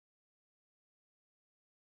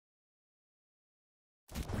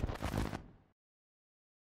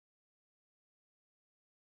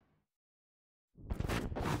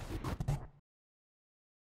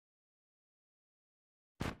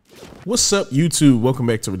What's up, YouTube? Welcome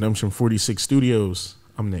back to Redemption 46 Studios.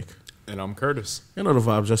 I'm Nick. And I'm Curtis. You know the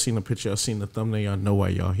vibes. Y'all seen the picture. Y'all seen the thumbnail. Y'all know why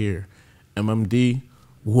y'all here. M.M.D.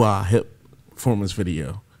 WooAh hip performance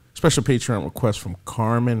video. Special Patreon request from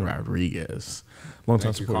Carmen Rodriguez. Long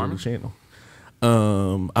time supporter of the channel.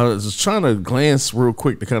 I was just trying to glance real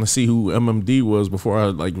quick to kind of see who M.M.D. was before I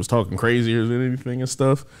was talking crazier than anything and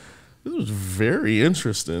stuff. This was very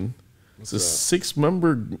interesting. It's a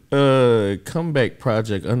 6-member comeback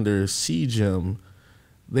project under CGEM.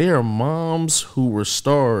 They are moms who were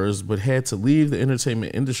stars but had to leave the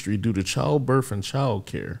entertainment industry due to childbirth and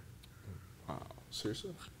childcare. Wow,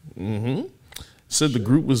 seriously? Mm-hmm. Said the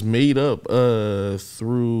group was made up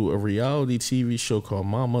through a reality TV show called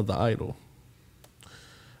Mama the Idol.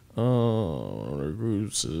 The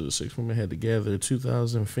groups, 6 women had to gather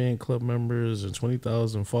 2,000 fan club members and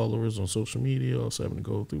 20,000 followers on social media, also having to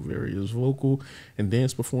go through various vocal and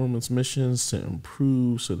dance performance missions to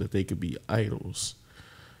improve so that they could be idols.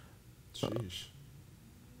 Jeez.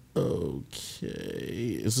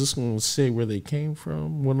 Okay, is this going to say where they came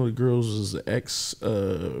from? One of the girls is the ex,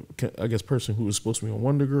 I guess, person who was supposed to be on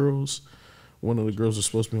Wonder Girls. One of the girls was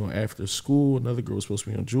supposed to be on After School. Another girl was supposed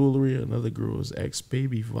to be on Jewelry. Another girl was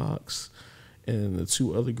ex-Baby Vox. And the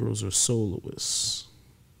 2 other girls are soloists.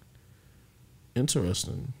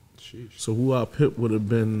 Interesting. Sheesh. So WooAh Pip would have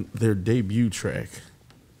been their debut track.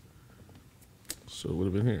 So it would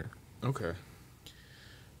have been here. Okay.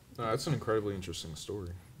 That's an incredibly interesting story.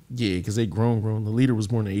 Yeah, because they grown. The leader was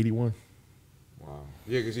born in 81. Wow.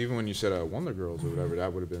 Yeah, because even when you said Wonder Girls or whatever,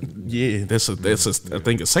 that would have been... Yeah, that's I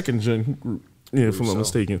think a second-gen group. Yeah, if I'm not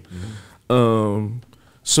mistaken. Mm-hmm.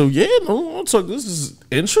 So yeah, no, talk. This is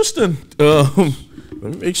interesting. Let me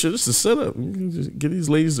make sure this is set up. You can just give these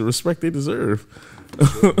ladies the respect they deserve.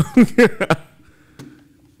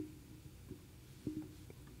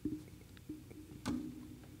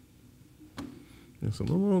 So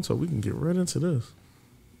no, so we can get right into this.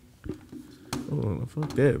 Hold on,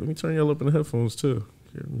 fuck that. Let me turn y'all up in the headphones too.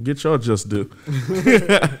 Get y'all just due. We're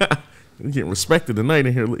getting respected tonight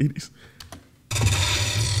in here, ladies.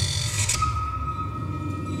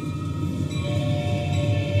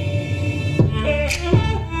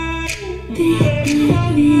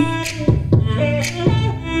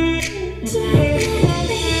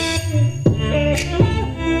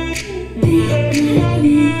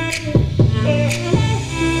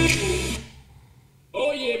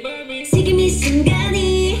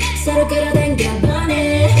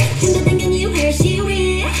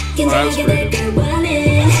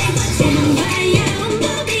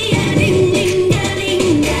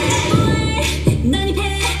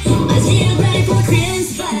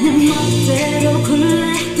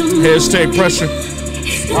 Hashtag pressure.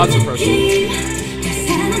 Lots of pressure.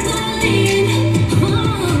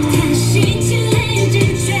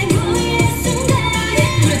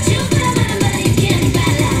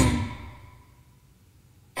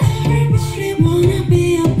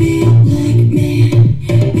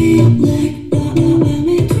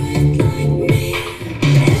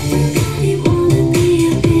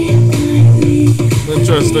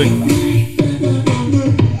 Interesting.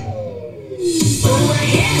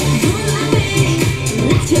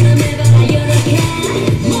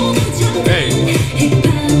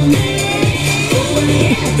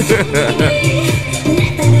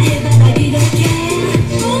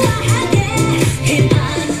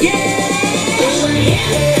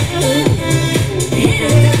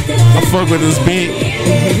 I fuck with this beat.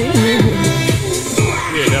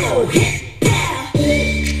 Yeah, definitely.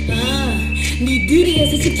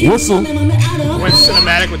 Whistle. Went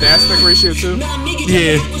cinematic with the aspect ratio too.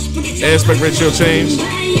 Yeah. Aspect ratio change.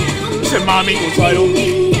 You said Mom equals title.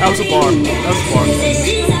 That was a bar.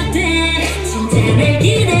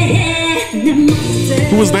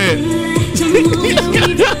 Who was that?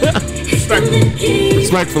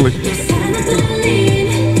 Respectfully.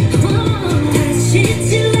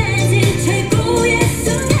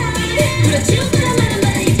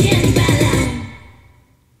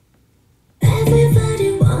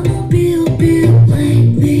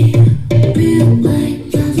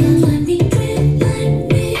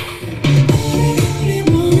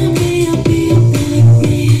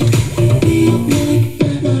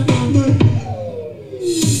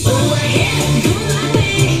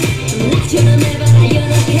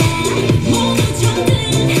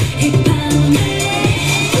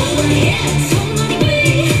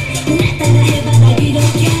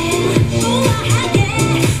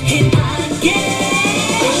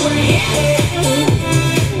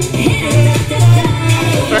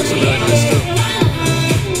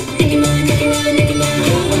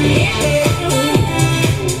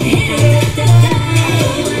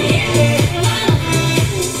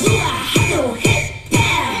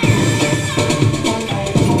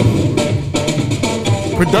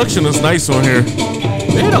 Production is nice on here.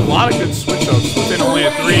 They had a lot of good switch ups within only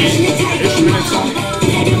a 3-ish minute song.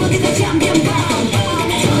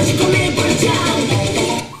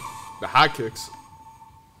 The high kicks.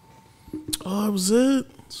 Oh, that was it.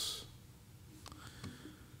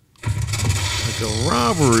 Like a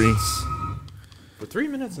robbery. For 3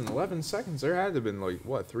 minutes and 11 seconds, there had to have been like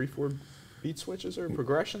what, 3-4 beat switches or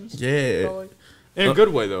progressions? Yeah. Probably. In a good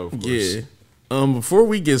way though, of course. Yeah. Before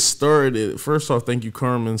we get started, first off, thank you,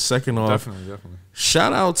 Carmen. Second off, Definitely.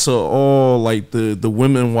 shout out to all like the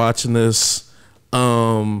women watching this.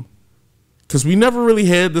 Because we never really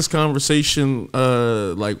had this conversation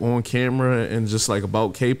like on camera and just like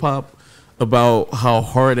about K-pop, about how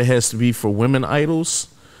hard it has to be for women idols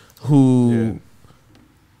who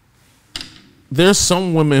there's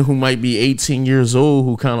some women who might be 18 years old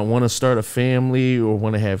who kind of want to start a family or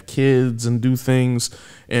want to have kids and do things.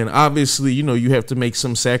 And obviously, you know, you have to make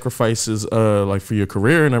some sacrifices like for your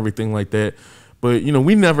career and everything like that. But, you know,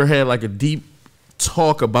 we never had like a deep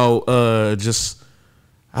talk about just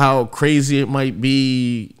how crazy it might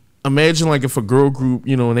be. Imagine like if a girl group,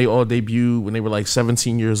 you know, and they all debuted when they were like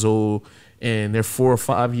 17 years old and they're 4 or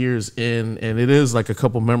 5 years in, and it is like a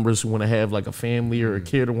couple members who want to have like a family or a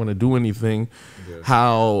kid or want to do anything,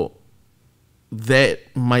 how that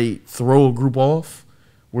might throw a group off,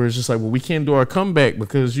 where it's just like, well, we can't do our comeback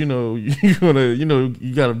because, you know, you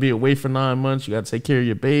got to be away for 9 months. You got to take care of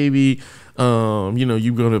your baby. You know,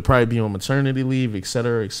 you're going to probably be on maternity leave, et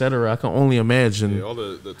cetera, et cetera. I can only imagine. Yeah, all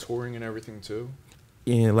the touring and everything too.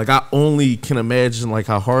 Yeah, like I only can imagine like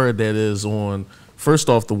how hard that is on, first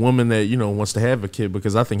off, the woman that, you know, wants to have a kid,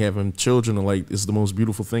 because I think having children are like is the most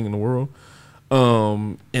beautiful thing in the world.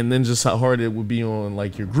 And then just how hard it would be on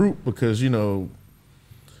like your group, because, you know,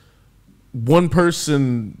 one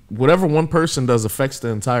person, whatever one person does affects the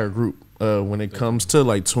entire group when it comes to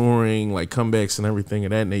like touring, like comebacks and everything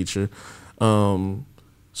of that nature. So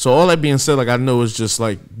all that being said, like I know it's just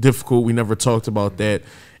like difficult. We never talked about that.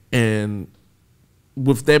 And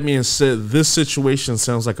with that being said, this situation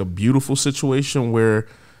sounds like a beautiful situation where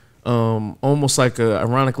almost like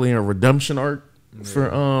ironically a redemption arc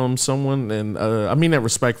for someone. And I mean that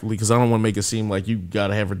respectfully, because I don't want to make it seem like you got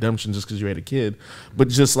to have redemption just because you had a kid, but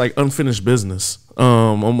just like unfinished business.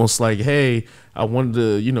 Almost like, hey, I wanted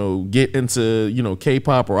to, you know, get into, you know,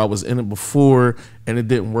 K-pop, or I was in it before and it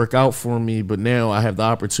didn't work out for me, but now I have the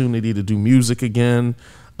opportunity to do music again,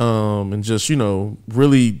 and just, you know,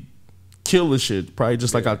 really kill this shit, probably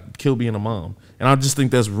just like I kill being a mom. And I just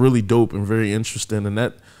think that's really dope and very interesting. And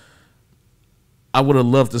that I would have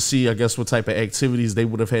loved to see, I guess, what type of activities they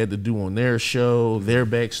would have had to do on their show, their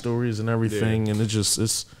backstories and everything. And it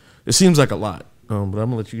seems like a lot. But I'm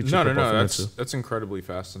gonna let you get your that's incredibly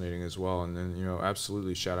fascinating as well. And then, you know,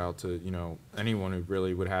 absolutely shout out to, you know, anyone who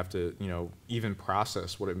really would have to, you know, even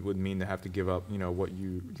process what it would mean to have to give up, you know, what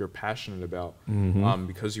you're passionate about,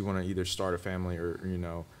 because you want to either start a family or, you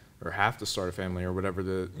know, or have to start a family or whatever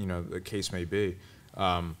the, you know, the case may be.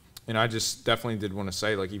 And I just definitely did want to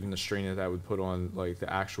say, like, even the strain that would put on like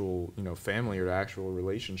the actual, you know, family or the actual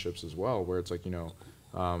relationships as well, where it's like, you know,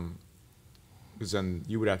 because then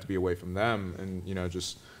you would have to be away from them, and, you know,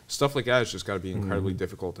 just stuff like that has just got to be incredibly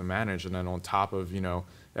difficult to manage. And then on top of, you know,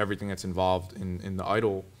 everything that's involved in the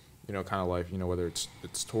idol, you know, kind of life, you know, whether it's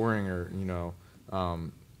touring or, you know,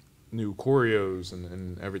 new choreos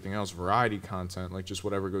and everything else, variety content, like just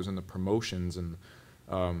whatever goes into promotions and,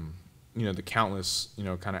 you know, the countless, you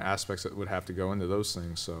know, kind of aspects that would have to go into those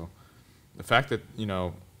things. So the fact that, you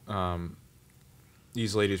know,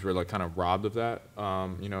 these ladies were like kind of robbed of that,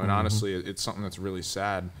 you know, and honestly, it's something that's really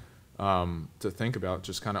sad to think about,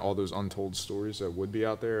 just kind of all those untold stories that would be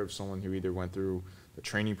out there of someone who either went through the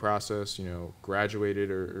training process, you know, graduated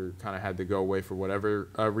or kind of had to go away for whatever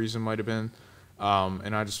reason might have been.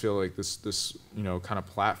 And I just feel like this, you know, kind of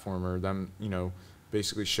platform, or them, you know,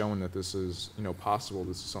 basically showing that this is, you know, possible.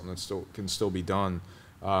 This is something that can still be done.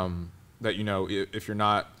 That, you know, if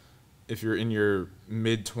you're in your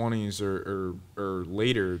mid-20s or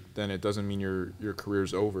later, then it doesn't mean your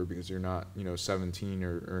career's over because you're not, you know, 17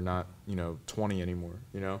 or not, you know, 20 anymore.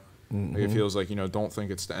 You know, like it feels like, you know, don't think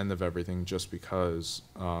it's the end of everything just because,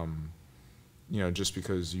 you know, just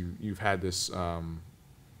because you've had this.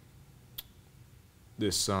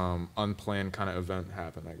 This unplanned kind of event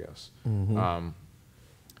happen, I guess.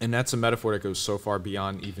 And that's a metaphor that goes so far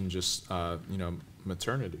beyond even just, you know,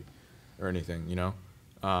 maternity or anything, you know.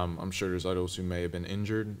 I'm sure there's idols who may have been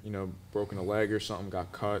injured, you know, broken a leg or something,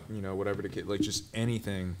 got cut, you know, whatever the kid, like just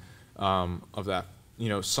anything of that, you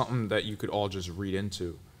know, something that you could all just read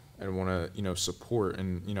into and want to, you know, support.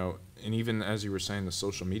 And, you know, and even as you were saying, the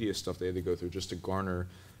social media stuff they had to go through just to garner,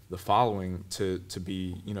 the following to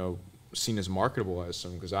be, you know, seen as marketable as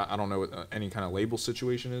some, because I don't know what any kind of label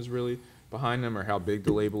situation is really behind them, or how big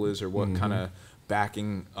the label is, or what kind of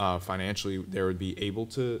backing financially there would be able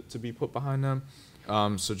to be put behind them.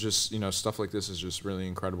 So just, you know, stuff like this is just really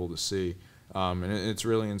incredible to see, and it's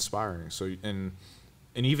really inspiring. So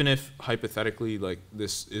and even if hypothetically like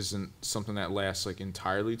this isn't something that lasts like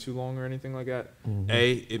entirely too long or anything like that,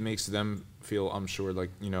 it makes them feel, I'm sure, like,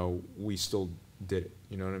 you know, we still did it.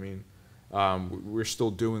 You know what I mean? We're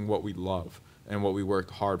still doing what we love and what we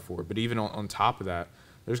worked hard for. But even on top of that,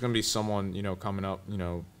 there's going to be someone, you know, coming up, you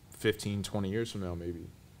know, 15, 20 years from now, maybe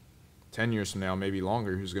 10 years from now, maybe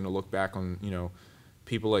longer, who's going to look back on, you know,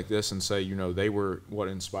 people like this and say, you know, they were what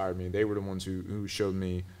inspired me. They were the ones who showed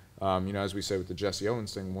me, you know, as we say with the Jesse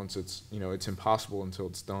Owens thing, once it's, you know, it's impossible until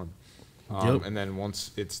it's done. And then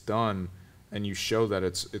once it's done and you show that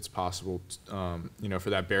it's possible, you know,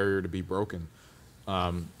 for that barrier to be broken,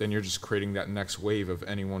 then you're just creating that next wave of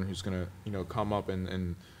anyone who's going to, you know, come up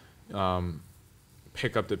and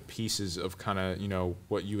pick up the pieces of kind of, you know,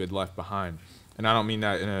 what you had left behind. And I don't mean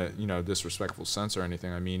that in a, you know, disrespectful sense or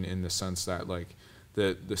anything. I mean in the sense that, like,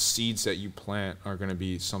 the seeds that you plant are going to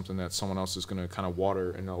be something that someone else is going to kind of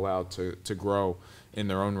water and allow to grow in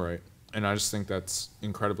their own right. And I just think that's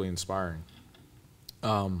incredibly inspiring.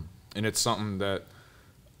 And it's something that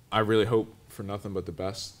I really hope for nothing but the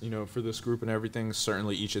best, you know, for this group and everything.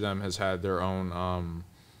 Certainly each of them has had their own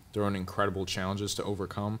incredible challenges to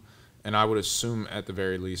overcome. And I would assume at the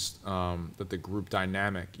very least that the group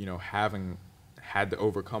dynamic, you know, having had to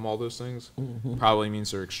overcome all those things probably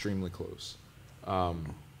means they're extremely close.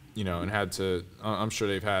 You know, and had to, I'm sure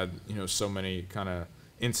they've had, you know, so many kind of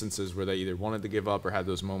instances where they either wanted to give up or had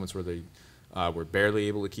those moments where they were barely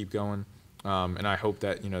able to keep going. And I hope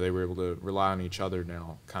that, you know, they were able to rely on each other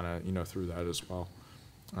now kind of, you know, through that as well.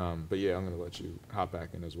 But yeah, I'm going to let you hop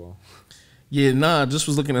back in as well. Yeah, nah, I just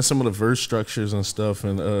was looking at some of the verse structures and stuff,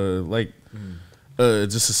 and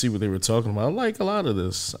just to see what they were talking about. I like a lot of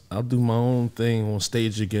this. I'll do my own thing on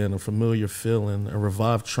stage again, a familiar feeling, a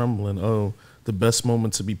revived trembling. Oh, the best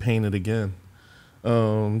moment to be painted again.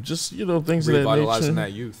 Just, you know, things of that nature. Revitalizing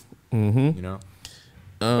that youth. You know,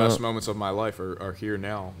 the best moments of my life are here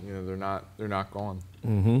now. You know, they're not gone.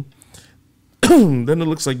 Then it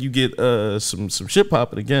looks like you get some shit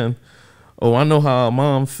popping again. Oh, I know how a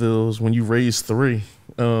mom feels when you raise 3.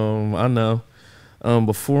 I know.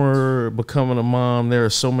 Before becoming a mom, there are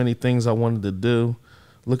so many things I wanted to do.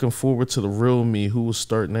 Looking forward to the real me who will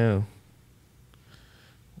start now.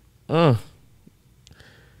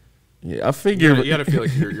 Yeah, I figure you gotta feel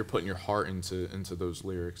like you're putting your heart into those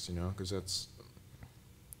lyrics, you know, because that's,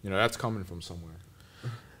 you know, that's coming from somewhere.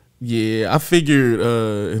 Yeah, I figured,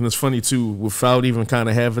 and it's funny too, without even kind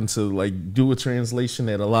of having to like do a translation,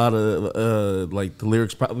 that a lot of like the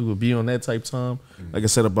lyrics probably would be on that type time. Like I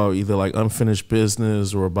said, about either like unfinished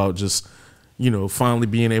business or about just, you know, finally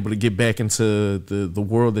being able to get back into the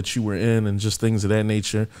world that you were in and just things of that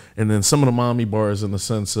nature. And then some of the mommy bars in the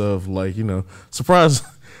sense of like, you know, surprise.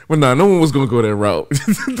 Well, nah, no one was gonna go that route.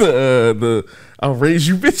 the I'll raise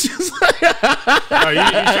you bitches. Oh, you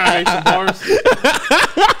trying to make some bars?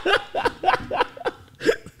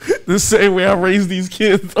 The same way I raise these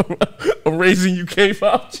kids, I'm raising you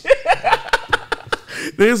K-pop.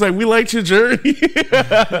 They're like, we liked your journey.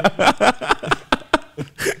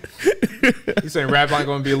 You saying rap line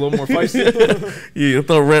gonna be a little more feisty? Yeah, I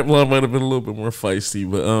thought rap line might have been a little bit more feisty,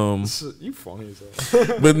 but you funny as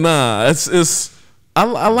hell. But nah, it's. I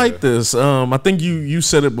like this. I think you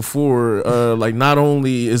said it before. Like, not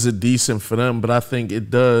only is it decent for them, but I think it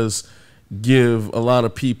does give a lot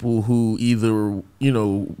of people who either, you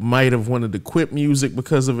know, might have wanted to quit music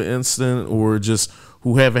because of an incident, or just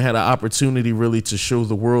who haven't had an opportunity really to show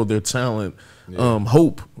the world their talent,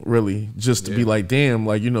 hope, really, just to be like, damn,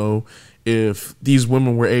 like, you know, if these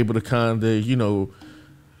women were able to kind of, you know,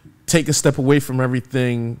 take a step away from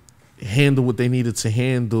everything, handle what they needed to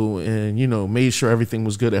handle, and, you know, made sure everything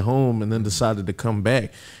was good at home, and then decided to come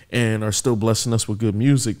back and are still blessing us with good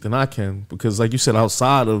music, then I can. Because like you said,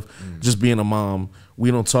 outside of just being a mom, we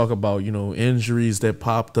don't talk about, you know, injuries that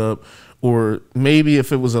popped up, or maybe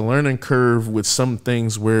if it was a learning curve with some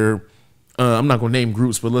things where I'm not gonna name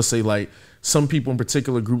groups, but let's say like some people in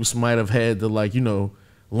particular groups might have had to, like, you know,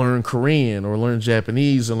 learn Korean or learn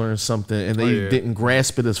Japanese or learn something, and they didn't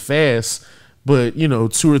grasp it as fast. But, you know,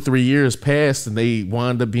 2 or 3 years passed and they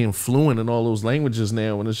wound up being fluent in all those languages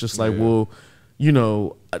now. And it's just like, well, you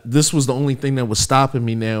know, this was the only thing that was stopping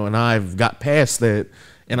me now. And I've got past that,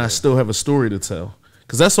 and I still have a story to tell.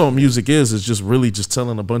 Because that's all music is just really just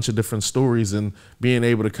telling a bunch of different stories and being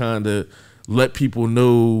able to kind of let people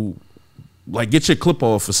know like get your clip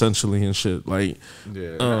off essentially and shit. Like, yeah.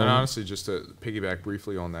 And honestly, just to piggyback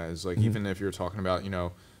briefly on that is like even if you're talking about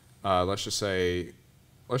let's just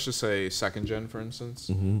say second gen for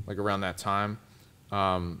instance, like around that time,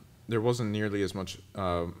 there wasn't nearly as much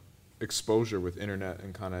exposure with internet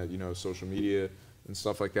and kind of social media and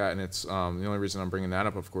stuff like that. And it's the only reason I'm bringing that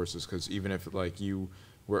up, of course, is because even if like you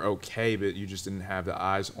were okay, but you just didn't have the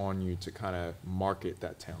eyes on you to kind of market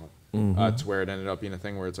that talent. To where it ended up being a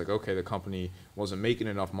thing where it's like, okay, the company wasn't making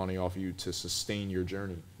enough money off you to sustain your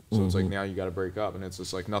journey. So it's like now you got to break up, and it's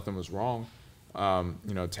just like nothing was wrong.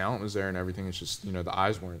 Talent was there and everything. It's just the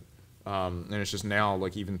eyes weren't. And it's just now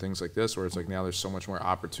like even things like this where it's like now there's so much more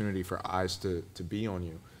opportunity for eyes to be on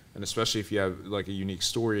you, and especially if you have like a unique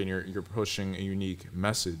story and you're pushing a unique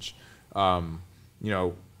message.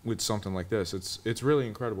 With something like this, it's really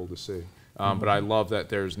incredible to see. But I love that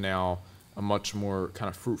there's now a much more kind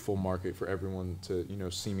of fruitful market for everyone to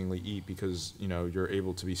seemingly eat, because you're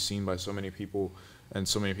able to be seen by so many people, and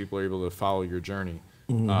so many people are able to follow your journey.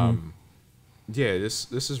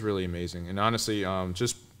 This is really amazing. And honestly,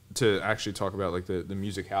 just to actually talk about like the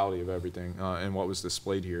musicality of everything and what was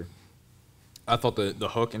displayed here, I thought the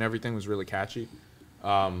hook and everything was really catchy.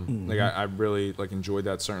 Like I really like enjoyed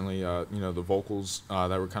that. Certainly, the vocals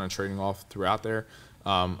that were kind of trading off throughout there.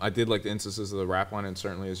 I did like the instances of the rap line, and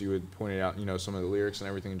certainly as you had pointed out, some of the lyrics and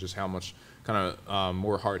everything, and just how much kind of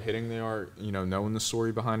more hard hitting they are. Knowing the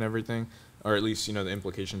story behind everything, or at least the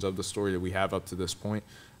implications of the story that we have up to this point.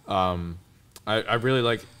 I really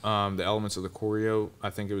like the elements of the choreo. I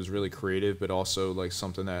think it was really creative, but also like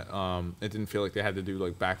something that it didn't feel like they had to do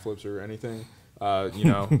like backflips or anything. Like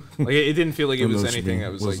it didn't feel like it was anything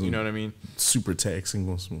that was like, you know what I mean? Super taxing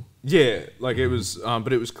once more. Yeah, like it was,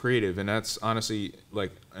 but it was creative, and that's honestly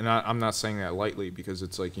like, and I'm not saying that lightly, because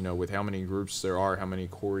it's like, with how many groups there are, how many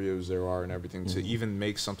choreos there are and everything, to even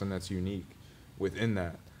make something that's unique within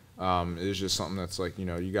that, is just something that's like,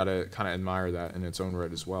 you gotta kind of admire that in its own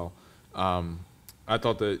right as well. I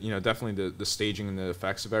thought that, definitely the staging and the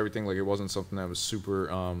effects of everything, like it wasn't something that was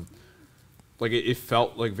super, like it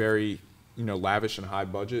felt like very, lavish and high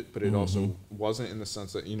budget, but it also wasn't, in the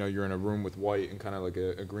sense that, you're in a room with white and kind of like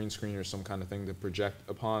a green screen or some kind of thing to project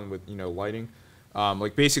upon with, lighting.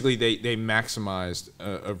 Like basically they maximized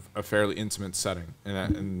a fairly intimate setting,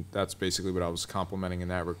 and that's basically what I was complimenting in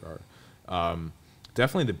that regard.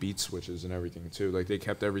 Definitely the beat switches and everything too. Like they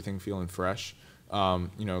kept everything feeling fresh, kind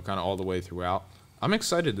of all the way throughout. I'm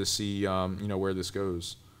excited to see, where this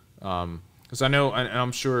goes. Because I know, and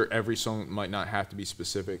I'm sure every song might not have to be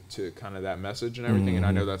specific to kind of that message and everything. And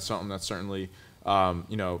I know that's something that's certainly,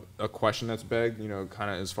 a question that's begged,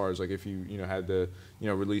 kind of as far as like if you, had to,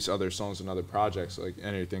 release other songs and other projects, like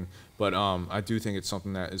anything. But I do think it's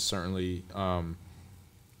something that is certainly,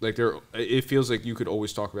 like it feels like you could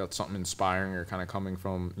always talk about something inspiring or kind of coming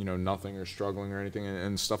from, nothing or struggling or anything.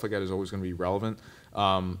 And stuff like that is always going to be relevant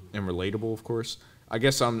and relatable, of course. I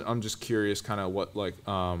guess I'm just curious kind of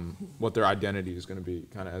what their identity is going to be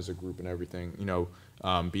kind of as a group and everything,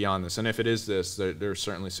 beyond this. And if it is this, they're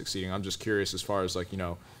certainly succeeding. I'm just curious as far as like,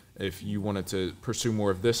 if you wanted to pursue more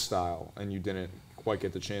of this style and you didn't quite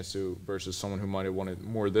get the chance to, versus someone who might have wanted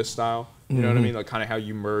more of this style, you know what I mean? Like kind of how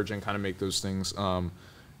you merge and kind of make those things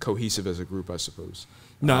cohesive as a group, I suppose.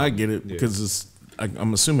 No, I get it, because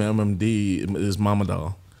I'm assuming M.M.D is Mama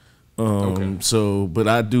Doll. Okay. So, but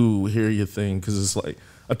I do hear your thing, because it's like,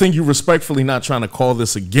 I think you're respectfully not trying to call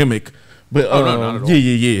this a gimmick, but no, not at all.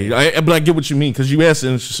 Yeah. But I get what you mean, because you asked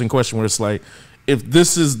an interesting question where it's like, if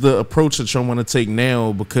this is the approach that y'all want to take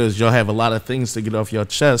now, because y'all have a lot of things to get off your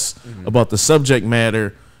chest about the subject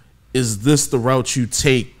matter, is this the route you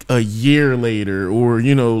take a year later, or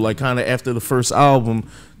like kind of after the first album,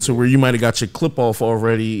 to where you might have got your clip off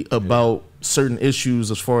already about certain issues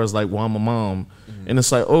as far as like WooAh My Mom, and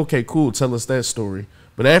it's like, okay, cool, tell us that story.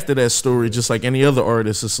 But after that story, just like any other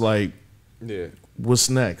artist, it's like, what's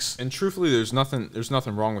next? And truthfully, there's nothing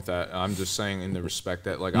wrong with that. I'm just saying in the respect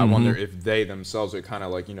that like I wonder if they themselves are kind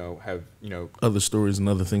of like have other stories and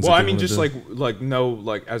other things. Well, I mean, just like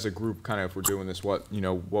as a group, kind of if we're doing this, what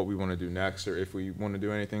what we want to do next, or if we want to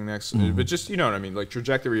do anything next. But just what I mean, like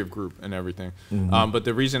trajectory of group and everything. But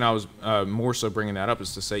the reason I was more so bringing that up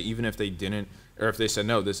is to say, even if they didn't, or if they said,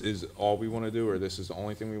 no, this is all we want to do, or this is the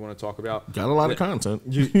only thing we want to talk about. Got a lot of content.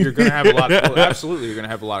 You're going to have a lot of, absolutely, you're going to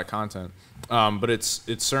have a lot of content. But it's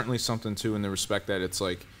certainly something, too, in the respect that it's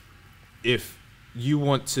like, if you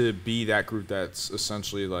want to be that group that's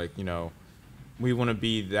essentially like, we want to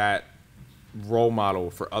be that role model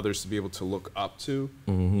for others to be able to look up to,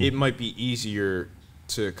 it might be easier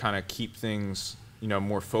to kind of keep things,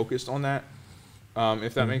 more focused on that.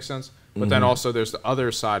 if that makes sense. But then also there's the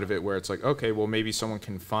other side of it where it's like, okay, well maybe someone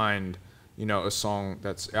can find, you know, a song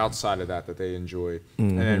that's outside of that they enjoy,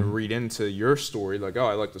 and then read into your story like, oh,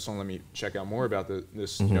 I like the song, let me check out more about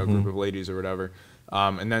this you know, group of ladies or whatever,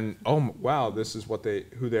 and then, oh wow, this is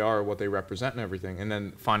who they are, what they represent and everything, and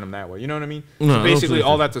then find them that way, you know what I mean? No, so basically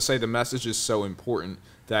all that to say, the message is so important.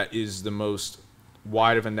 That is the most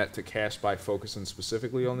wide of a net to cast by focusing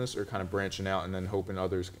specifically on this, or kind of branching out and then hoping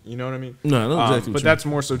others, you know what I mean? No, exactly. But that's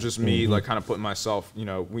more so just me, like kind of putting myself, you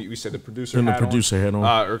know, we said the producer hat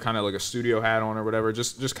on, or kind of like a studio hat on or whatever,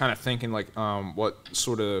 just kind of thinking like what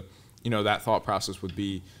sort of, you know, that thought process would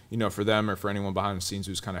be, you know, for them or for anyone behind the scenes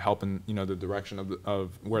who's kind of helping, you know, the direction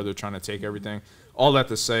of where they're trying to take everything. All that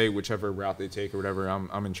to say, whichever route they take or whatever,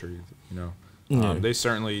 I'm intrigued, you know. They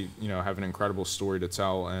certainly, you know, have an incredible story to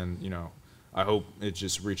tell, and, you know, I hope it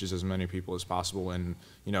just reaches as many people as possible and,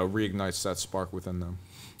 you know, reignites that spark within them.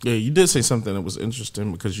 Yeah, you did say something that was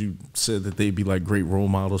interesting, because you said that they'd be like great role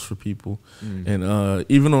models for people. And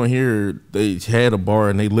even on here, they had a bar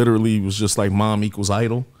and they literally was just like mom equals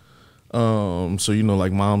idol. So, you know,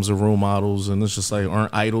 like moms are role models, and it's just like,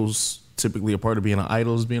 aren't idols typically a part of being an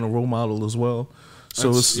idol is being a role model as well?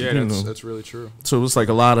 So that's really true. So it's like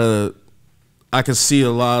I can see a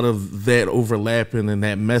lot of that overlapping and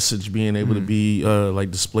that message being able to be like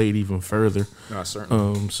displayed even further. No,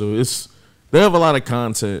 certainly. So they have a lot of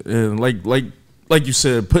content, and like you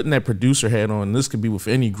said, putting that producer hat on. This could be with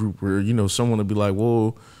any group where, you know, someone would be like,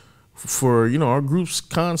 well, for, you know, our group's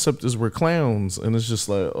concept is we're clowns, and it's just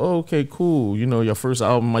like, oh, okay, cool. You know, your first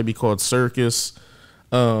album might be called Circus.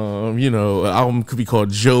 You know, an album could be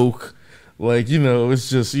called Joke. Like, you know, it's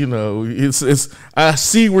just, you know, it's I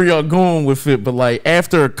see where y'all going with it, but like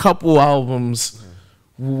after a couple albums,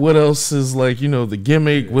 what else is like, you know, the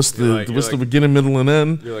gimmick? What's the beginning, middle, and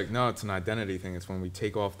end? You're like, no, it's an identity thing. It's when we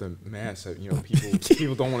take off the mask. You know,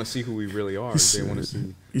 people don't want to see who we really are. They want to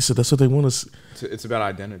see. You said that's what they want to see. It's about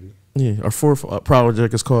identity. Yeah, our fourth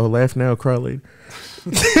project is called Laugh Now, Cry Later.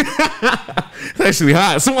 It's actually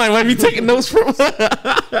hot. Somebody might be taking notes from.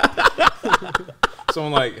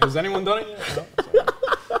 Someone like, has anyone done it yet?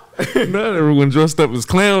 No. Not everyone dressed up as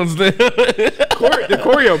clowns there. The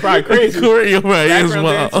choreo probably crazy. The choreo probably is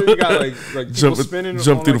wild. You got like jump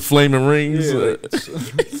through the flaming rings. Yeah,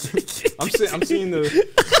 I'm seeing the vision.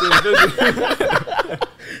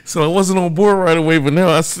 So I wasn't on board right away, but now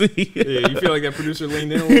I see. Yeah, you feel like that producer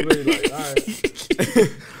leaned in a little bit. Like, all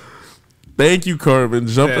right. Thank you, Carmen.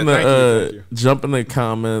 Jump in the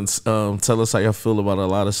comments. Tell us how y'all feel about a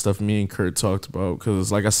lot of stuff me and Kurt talked about.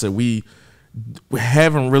 Because, like I said, we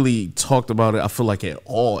haven't really talked about it, I feel like, at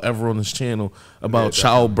all ever on this channel about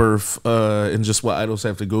childbirth and just what idols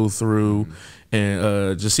have to go through,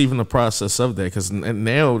 and just even the process of that. Because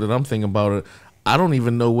now that I'm thinking about it, I don't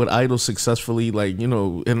even know what idol successfully, like, you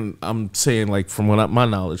know, and I'm saying, like, from my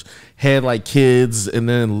knowledge, had like kids and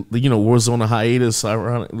then, you know, was on a hiatus,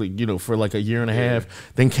 ironically, you know, for like a year and a half,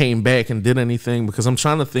 then came back and did anything. Because I'm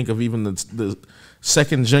trying to think of even the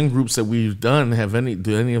second gen groups that we've done.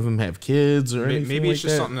 Do any of them have kids or anything? Maybe it's like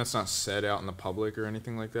just that? something that's not said out in the public or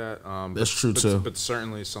anything like that. That's true too. But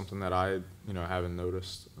certainly something that I, you know, haven't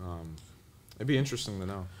noticed. It'd be interesting to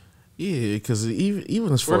know. Yeah, because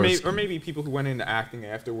even as far or maybe people who went into acting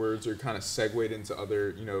afterwards, or kind of segued into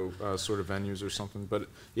other, you know, sort of venues or something. But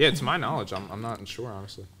yeah, to my knowledge, I'm not sure,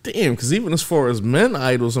 honestly. Damn, because even as far as men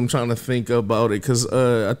idols, I'm trying to think about it. Because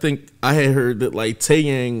I think I had heard that like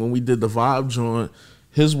Taeyang, when we did the Vibe joint,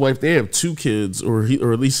 his wife, they have 2 kids, or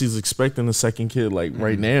at least he's expecting a second kid like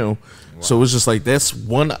right now. Wow. So it's just like that's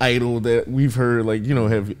one idol that we've heard, like, you know,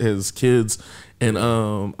 has kids. And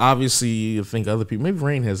obviously, I think other people, maybe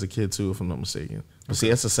Rain has a kid too, if I'm not mistaken. But see,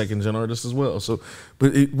 that's a second gen artist as well. So,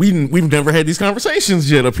 but we've never had these conversations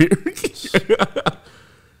yet up here.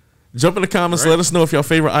 Jump in the comments. Let us know if your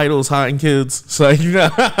favorite idol is hiding kids. So you know,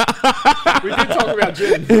 we did talk about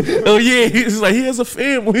Jin. Oh yeah, he's like, he has a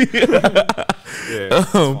family.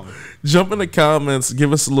 Yeah. Jump in the comments.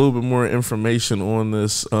 Give us a little bit more information on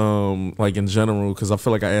this, like in general, because I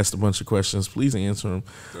feel like I asked a bunch of questions. Please answer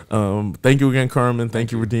them. Thank you again, Carmen.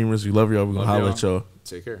 Thank you, Redeemers. We love y'all. We're gonna holler at y'all.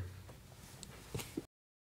 Take care.